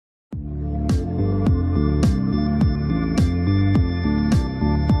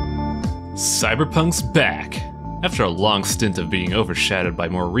Cyberpunk's back! After a long stint of being overshadowed by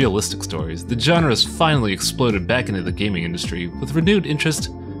more realistic stories, the genre has finally exploded back into the gaming industry with renewed interest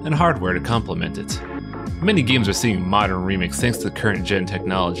and hardware to complement it. Many games are seeing modern remakes thanks to the current gen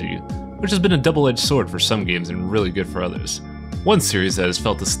technology, which has been a double-edged sword for some games and really good for others. One series that has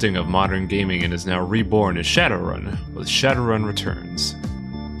felt the sting of modern gaming and is now reborn is Shadowrun, with Shadowrun Returns.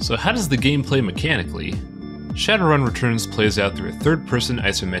 So how does the game play mechanically? Shadowrun Returns plays out through a third-person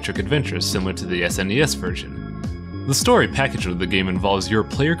isometric adventure similar to the SNES version. The story package of the game involves your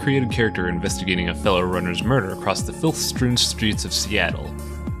player-created character investigating a fellow runner's murder across the filth-strewn streets of Seattle,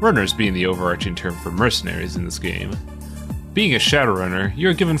 runners being the overarching term for mercenaries in this game. Being a Shadowrunner, you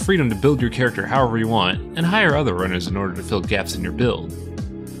are given freedom to build your character however you want, and hire other runners in order to fill gaps in your build.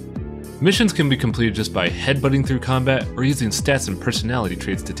 Missions can be completed just by headbutting through combat or using stats and personality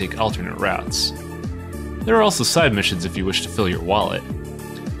traits to take alternate routes. There are also side missions if you wish to fill your wallet.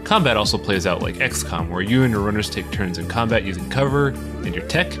 Combat also plays out like XCOM, where you and your runners take turns in combat using cover and your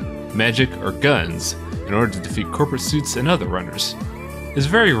tech, magic, or guns in order to defeat corporate suits and other runners. It's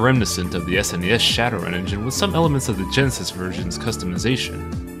very reminiscent of the SNES Shadowrun engine with some elements of the Genesis version's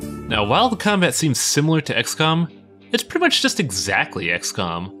customization. Now, while the combat seems similar to XCOM, it's pretty much just exactly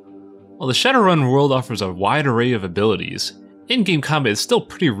XCOM. While the Shadowrun world offers a wide array of abilities, in-game combat is still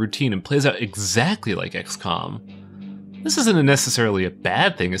pretty routine and plays out exactly like XCOM. This isn't necessarily a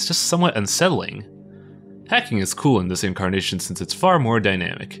bad thing, it's just somewhat unsettling. Hacking is cool in this incarnation since it's far more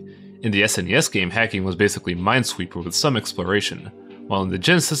dynamic. In the SNES game, hacking was basically Minesweeper with some exploration, while in the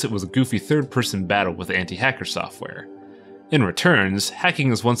Genesis it was a goofy third-person battle with anti-hacker software. In Returns,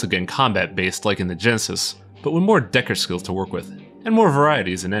 hacking is once again combat-based like in the Genesis, but with more Decker skills to work with, and more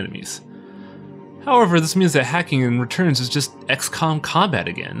varieties in enemies. However, this means that hacking in Returns is just XCOM combat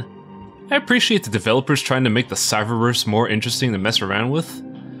again. I appreciate the developers trying to make the Cyberverse more interesting to mess around with,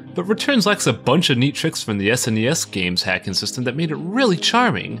 but Returns lacks a bunch of neat tricks from the SNES game's hacking system that made it really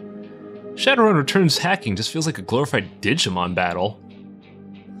charming. Shadowrun Returns hacking just feels like a glorified Digimon battle.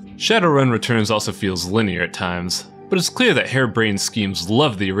 Shadowrun Returns also feels linear at times, but it's clear that Harebrained schemes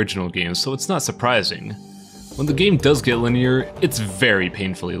love the original game, so it's not surprising. When the game does get linear, it's very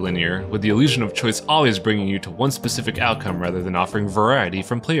painfully linear, with the illusion of choice always bringing you to one specific outcome rather than offering variety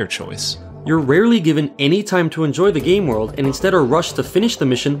from player choice. You're rarely given any time to enjoy the game world and instead are rushed to finish the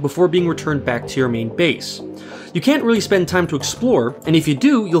mission before being returned back to your main base. You can't really spend time to explore, and if you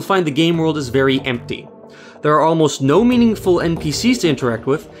do, you'll find the game world is very empty. There are almost no meaningful NPCs to interact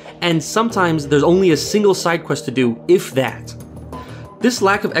with, and sometimes there's only a single side quest to do, if that. This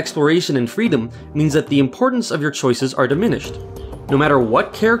lack of exploration and freedom means that the importance of your choices are diminished. No matter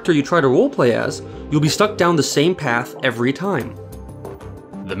what character you try to roleplay as, you'll be stuck down the same path every time.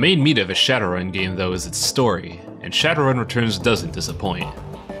 The main meat of a Shadowrun game though is its story, and Shadowrun Returns doesn't disappoint.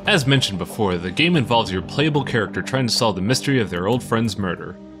 As mentioned before, the game involves your playable character trying to solve the mystery of their old friend's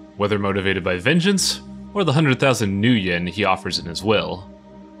murder, whether motivated by vengeance or the 100,000 new yen he offers in his will.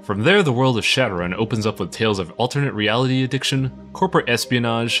 From there, the world of Shadowrun opens up with tales of alternate reality addiction, corporate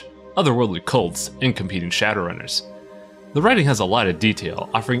espionage, otherworldly cults, and competing Shadowrunners. The writing has a lot of detail,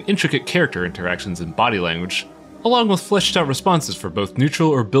 offering intricate character interactions and body language, along with fleshed out responses for both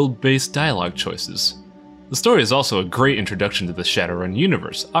neutral or build-based dialogue choices. The story is also a great introduction to the Shadowrun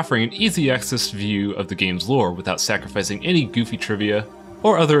universe, offering an easy access view of the game's lore without sacrificing any goofy trivia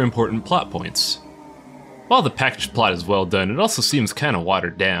or other important plot points. While the packaged plot is well done, it also seems kinda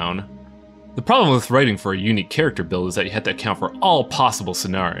watered down. The problem with writing for a unique character build is that you have to account for all possible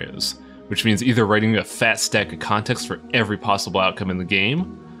scenarios, which means either writing a fat stack of context for every possible outcome in the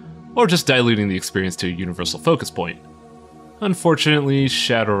game, or just diluting the experience to a universal focus point. Unfortunately,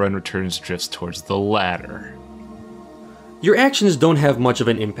 Shadowrun Returns drifts towards the latter. Your actions don't have much of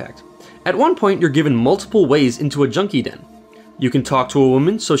an impact. At one point, you're given multiple ways into a junkie den. You can talk to a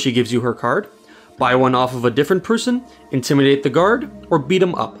woman so she gives you her card, buy one off of a different person, intimidate the guard, or beat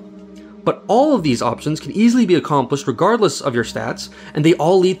him up. But all of these options can easily be accomplished regardless of your stats, and they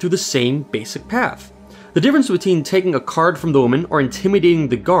all lead through the same basic path. The difference between taking a card from the woman or intimidating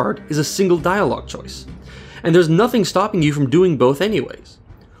the guard is a single dialogue choice. And there's nothing stopping you from doing both anyways.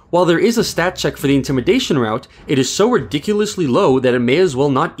 While there is a stat check for the intimidation route, it is so ridiculously low that it may as well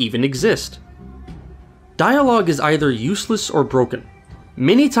not even exist. Dialogue is either useless or broken.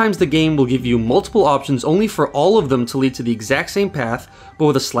 Many times the game will give you multiple options only for all of them to lead to the exact same path, but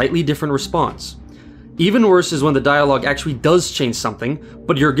with a slightly different response. Even worse is when the dialogue actually does change something,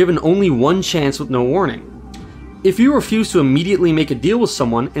 but you're given only one chance with no warning. If you refuse to immediately make a deal with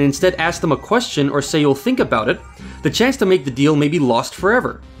someone and instead ask them a question or say you'll think about it, the chance to make the deal may be lost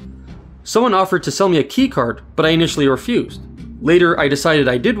forever. Someone offered to sell me a keycard, but I initially refused. Later I decided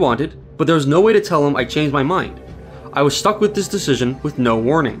I did want it, but there was no way to tell him I changed my mind. I was stuck with this decision with no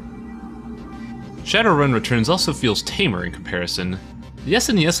warning. Shadowrun Returns also feels tamer in comparison. The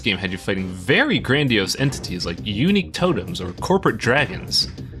SNES game had you fighting very grandiose entities like unique totems or corporate dragons.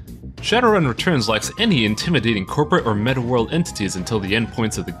 Shadowrun Returns lacks any intimidating corporate or meta-world entities until the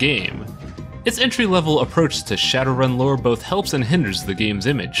endpoints of the game. Its entry-level approach to Shadowrun lore both helps and hinders the game's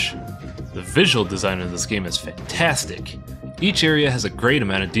image. The visual design of this game is fantastic. Each area has a great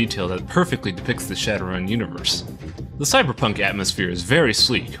amount of detail that perfectly depicts the Shadowrun universe. The Cyberpunk atmosphere is very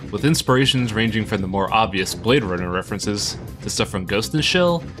sleek, with inspirations ranging from the more obvious Blade Runner references to stuff from Ghost in the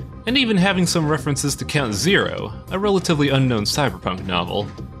Shell, and even having some references to Count Zero, a relatively unknown cyberpunk novel.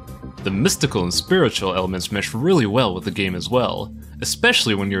 The mystical and spiritual elements mesh really well with the game as well,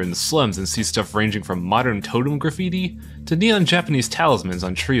 especially when you're in the slums and see stuff ranging from modern totem graffiti to neon Japanese talismans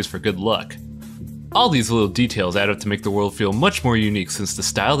on trees for good luck. All these little details add up to make the world feel much more unique, since the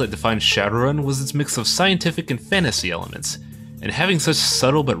style that defined Shadowrun was its mix of scientific and fantasy elements, and having such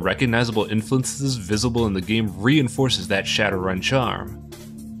subtle but recognizable influences visible in the game reinforces that Shadowrun charm.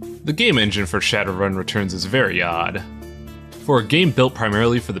 The game engine for Shadowrun Returns is very odd. For a game built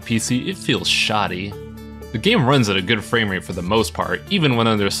primarily for the PC, it feels shoddy. The game runs at a good frame rate for the most part, even when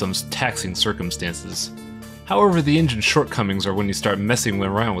under some taxing circumstances. However, the engine's shortcomings are when you start messing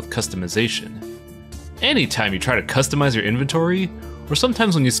around with customization. Anytime you try to customize your inventory, or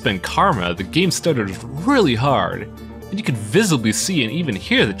sometimes when you spend karma, the game stutters really hard, and you can visibly see and even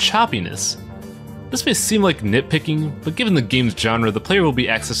hear the choppiness. This may seem like nitpicking, but given the game's genre, the player will be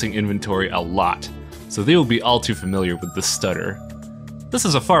accessing inventory a lot, so they will be all too familiar with the stutter. This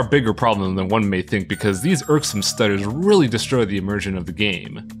is a far bigger problem than one may think, because these irksome stutters really destroy the immersion of the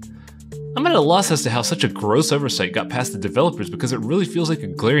game. I'm at a loss as to how such a gross oversight got past the developers, because it really feels like a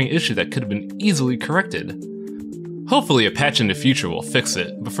glaring issue that could have been easily corrected. Hopefully a patch in the future will fix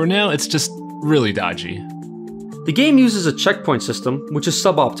it, but for now it's just really dodgy. The game uses a checkpoint system, which is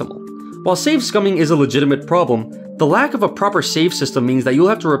suboptimal. While save scumming is a legitimate problem, the lack of a proper save system means that you'll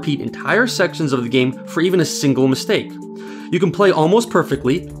have to repeat entire sections of the game for even a single mistake. You can play almost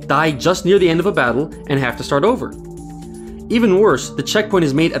perfectly, die just near the end of a battle, and have to start over. Even worse, the checkpoint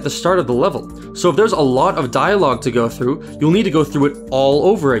is made at the start of the level, so if there's a lot of dialogue to go through, you'll need to go through it all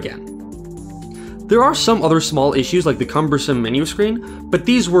over again. There are some other small issues like the cumbersome menu screen, but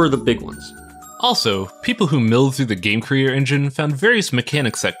these were the big ones. Also, people who milled through the game creator engine found various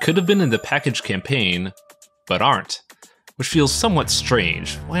mechanics that could have been in the packaged campaign, but aren't, which feels somewhat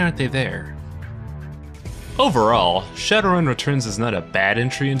strange. Why aren't they there? Overall, Shadowrun Returns is not a bad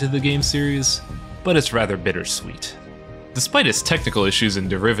entry into the game series, but it's rather bittersweet. Despite its technical issues and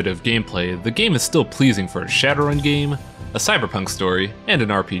derivative gameplay, the game is still pleasing for a Shadowrun game, a Cyberpunk story, and an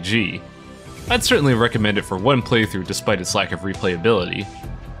RPG. I'd certainly recommend it for one playthrough despite its lack of replayability.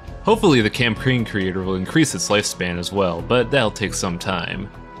 Hopefully the campaign creator will increase its lifespan as well, but that'll take some time.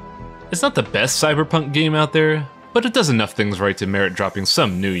 It's not the best Cyberpunk game out there, but it does enough things right to merit dropping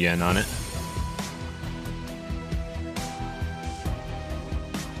some new yen on it.